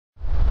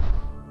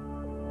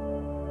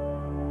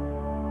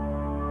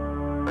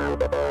You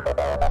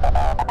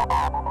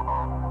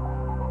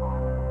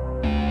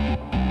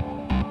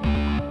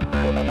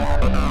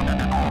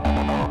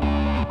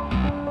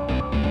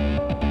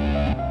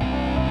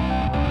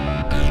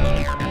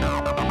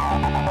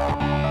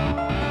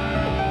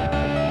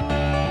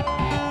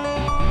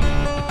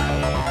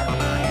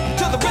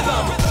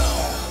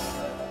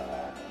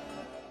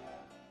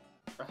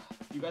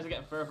guys are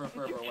getting further and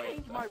further away.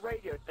 Change my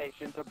radio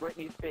station to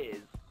Britney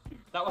Spears.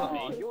 That wasn't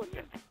me. You're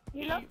just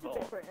You love evil. the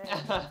different.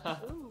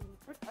 Ooh,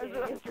 I was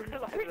just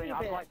realizing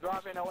I'm like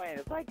driving away and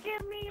it's like,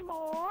 give me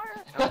more.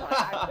 I'm like,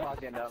 I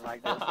fucking don't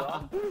like this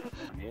song.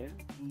 Yeah.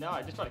 No,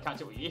 I just tried to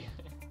catch up with you.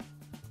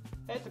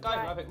 Hey, it's a guy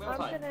from Epic Meal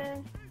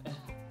Time.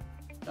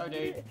 No,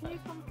 dude. Can you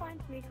come find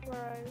me, Crow?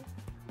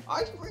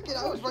 I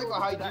was right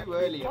behind you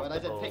earlier when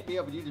I said pick me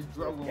up and you just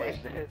drove away.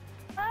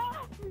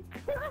 Oh,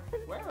 God.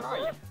 Where are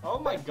you? Oh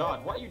my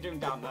god, what are you doing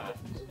down there?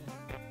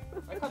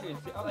 I can't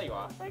even see. Oh, there you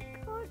are. I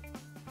can't.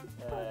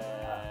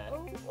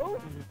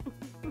 Oh.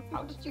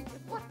 How did you...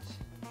 What?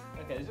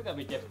 Okay, this is going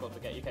to be difficult to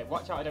get you. Okay,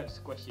 watch out I don't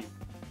squish you.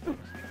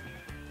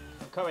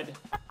 I'm coming.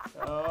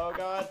 Oh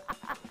god.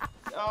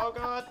 Oh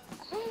god.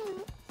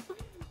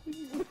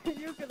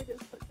 You're going to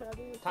get stuck down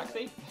here.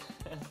 Taxi?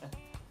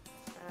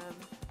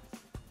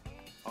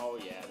 Oh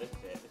yeah, this is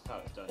it. This is how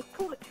it's done. Let's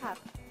call it cab.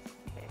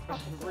 Okay,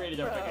 I really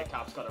don't think a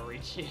cab's got to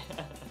reach you.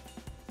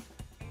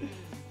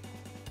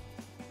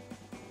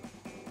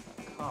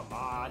 Come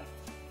on.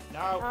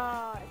 No.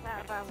 Oh, it's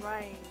out of our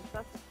range.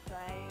 That's a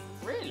shame.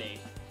 Really?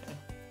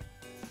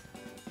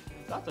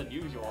 That's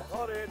unusual.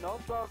 Sorry, no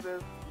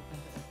service.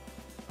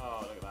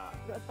 Oh, look at that.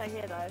 You've got to stay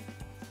here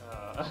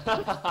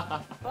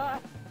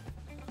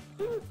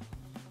though.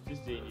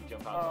 Just seeing you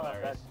jump out is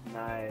hilarious. That's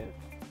nice.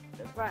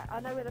 Right, I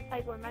know where the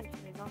Playboy Mansion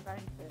is. I'm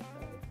going to it.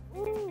 So.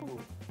 Ooh.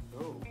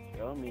 Ooh.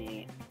 Show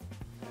me.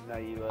 I know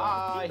you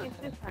Hi. It's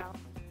this house.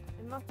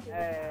 It must be this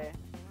Hey. house.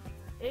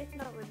 It's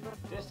not with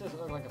This doesn't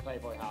look like a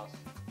Playboy house.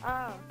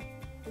 Oh,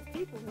 there's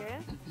people here.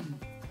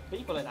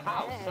 People in the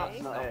house? Hey.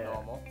 That's not Hey.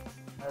 normal.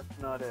 That's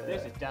not it.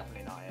 This is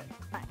definitely not it.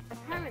 Right,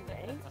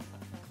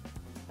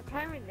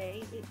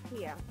 apparently it's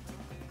here.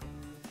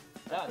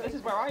 This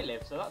is where I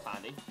live, so that's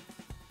handy.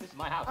 This is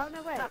my house. Oh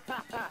no way.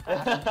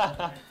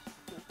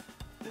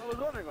 I was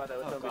wondering why there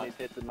were so many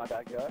tits in my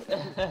backyard. I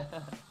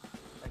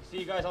can see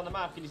you guys on the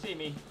map. Can you see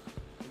me?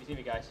 Can you see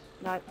me, guys?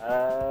 No.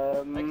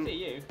 I can see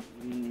you.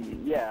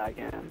 Yeah, I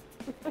can.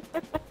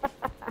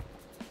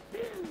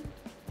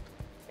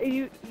 Are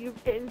you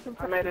getting some...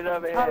 I made it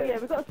over here. Oh yeah,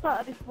 we've got to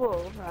start at this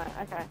wall. Right,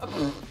 okay.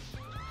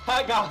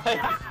 Hi, guys.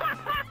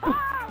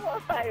 What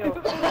a fail.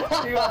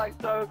 You are like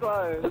so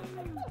close.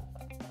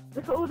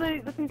 Look at all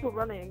the people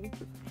running.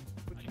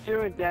 What you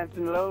doing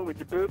dancing low with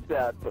your boobs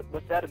out?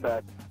 What's that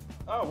about?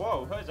 Oh,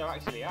 whoa. Hers are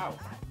actually out.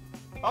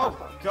 Oh,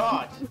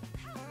 God.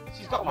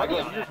 She's got money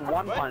on you her. just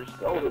one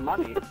punched. Oh, the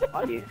money.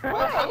 Money.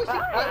 How is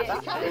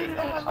she carrying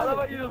all I my love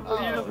how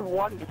money? you just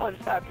one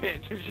punched that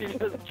bitch and she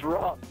just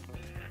dropped.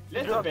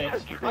 Listen,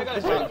 bitch. I got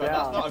a shotgun.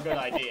 That's not a good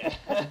idea.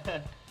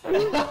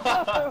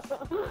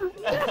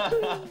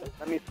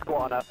 Let me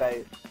squat on her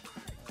face.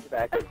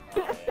 Back.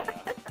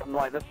 I'm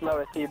like the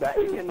slowest teabag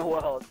in the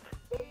world.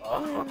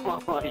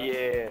 Oh,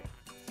 yeah.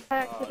 I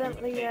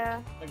accidentally, Look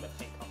at the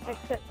pink on that.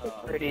 accepted.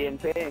 Pretty in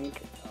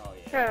pink. Oh,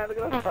 yeah. Yeah, look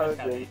at that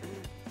posing.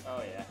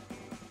 Oh, yeah.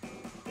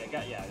 Yeah,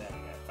 there we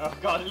go. Oh,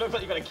 God, it looks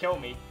like you're going to kill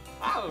me.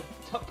 Ow!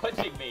 Stop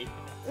punching me.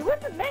 It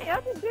wasn't me,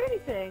 I didn't do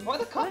anything. Why are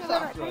the cops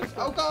after us?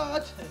 Oh,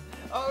 God!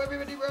 Oh,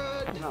 everybody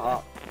run!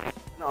 Not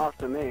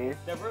after me.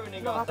 They're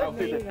ruining Not our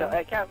after selfie. me.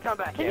 Hey, come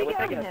back Can here. you We're get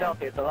taking a on here?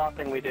 selfie. It's the last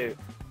thing we do.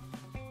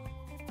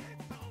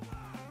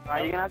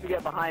 Alright, you're gonna have to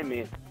get behind me.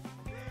 It's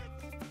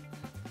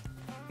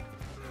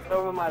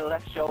over my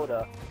left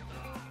shoulder.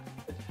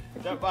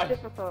 Don't mind.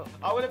 Difficult.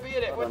 I want to be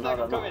in it. One No, sec,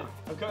 no, I'm no. coming.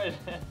 I'm coming.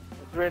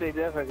 It's really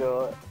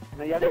difficult.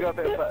 No, you have to go a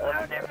bit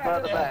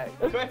further back.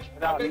 Quick,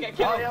 I'm going to get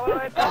killed. Oh, yeah,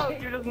 wait, no,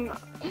 you just...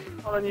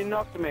 Oh, then you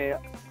knocked me.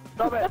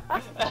 Stop it.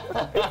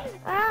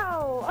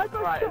 Ow! I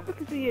got Right. shot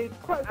because of you.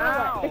 Quite well.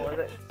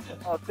 Ow!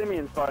 Oh,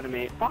 Simeon's fighting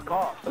me. Fuck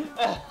off.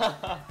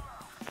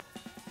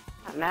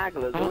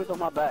 Nagler's always on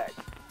my back.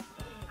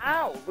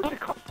 Ow! Would the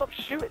cop stop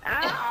shooting?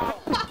 Ow!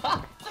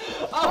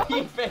 Oh,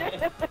 you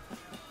bitch.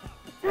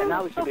 And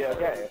now we should be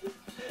okay.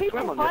 People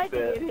Swim on this hiding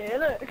bit. in here,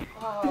 look.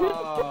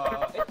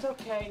 Oh, it's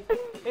okay.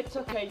 It's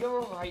okay.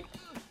 You're alright.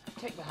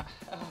 Take that.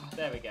 Oh,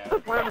 there we go.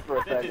 Swim for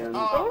a This is second.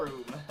 our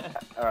room.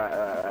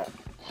 Alright.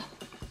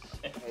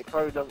 Hey,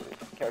 Crow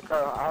doesn't care.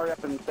 Crow, hurry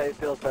up and stay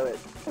still so it...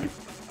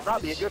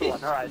 That'll be a good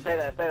one. Alright, stay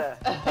there.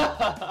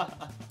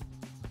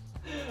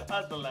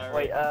 That's hilarious.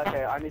 Wait,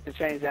 okay, I need to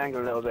change the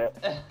angle a little bit.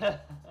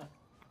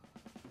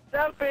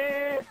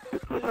 Selfie!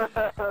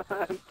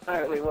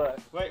 Totally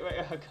works. Wait,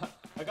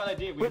 I got an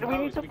idea. We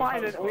need to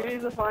find it. We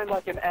need to find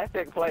like an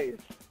epic place.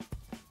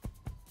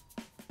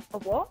 A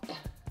what?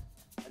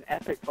 An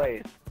epic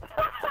place.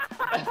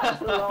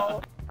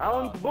 Hello.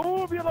 Alan's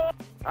boobula.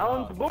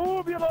 Alan's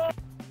boobula.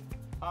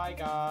 Hi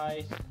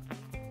guys.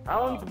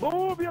 Alan's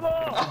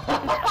boobula.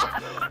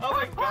 Oh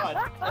my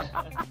god.